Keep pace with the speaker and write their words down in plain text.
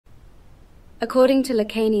According to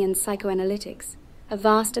Lacanian psychoanalytics, a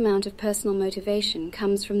vast amount of personal motivation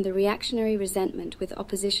comes from the reactionary resentment with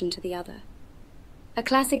opposition to the other. A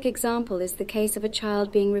classic example is the case of a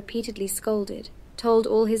child being repeatedly scolded, told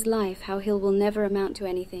all his life how he will never amount to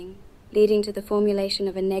anything, leading to the formulation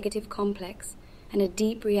of a negative complex and a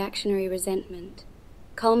deep reactionary resentment,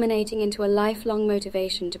 culminating into a lifelong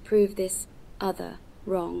motivation to prove this other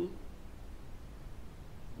wrong.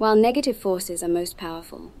 While negative forces are most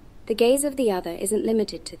powerful, the gaze of the other isn't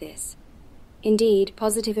limited to this. Indeed,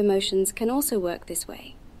 positive emotions can also work this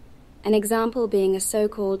way. An example being a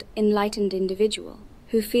so-called enlightened individual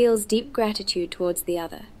who feels deep gratitude towards the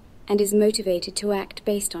other and is motivated to act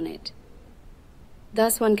based on it.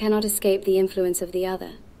 Thus one cannot escape the influence of the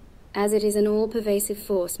other, as it is an all-pervasive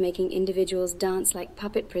force making individuals dance like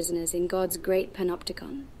puppet prisoners in God's great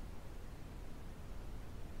panopticon.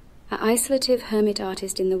 An isolative hermit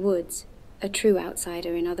artist in the woods, a true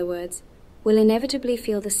outsider in other words, will inevitably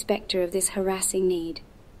feel the specter of this harassing need,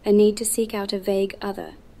 a need to seek out a vague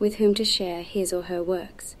other with whom to share his or her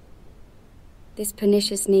works. This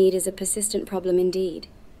pernicious need is a persistent problem indeed,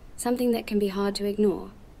 something that can be hard to ignore,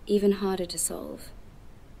 even harder to solve.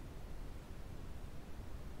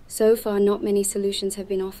 So far, not many solutions have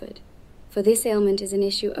been offered, for this ailment is an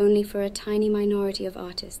issue only for a tiny minority of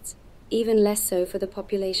artists, even less so for the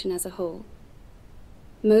population as a whole.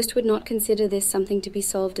 Most would not consider this something to be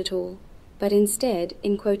solved at all, but instead,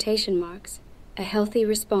 in quotation marks, a healthy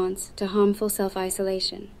response to harmful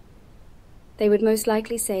self-isolation. They would most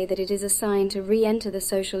likely say that it is a sign to re-enter the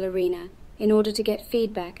social arena in order to get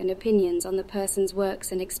feedback and opinions on the person's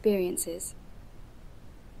works and experiences.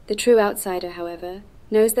 The true outsider, however,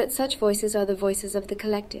 knows that such voices are the voices of the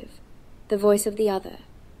collective, the voice of the other,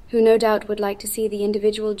 who no doubt would like to see the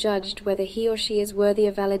individual judged whether he or she is worthy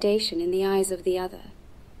of validation in the eyes of the other,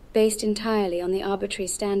 based entirely on the arbitrary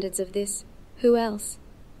standards of this, who else,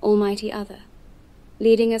 almighty other,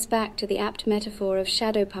 leading us back to the apt metaphor of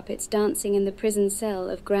shadow puppets dancing in the prison cell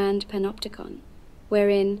of grand panopticon,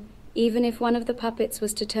 wherein, even if one of the puppets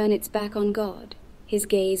was to turn its back on God, his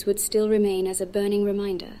gaze would still remain as a burning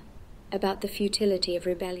reminder about the futility of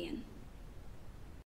rebellion.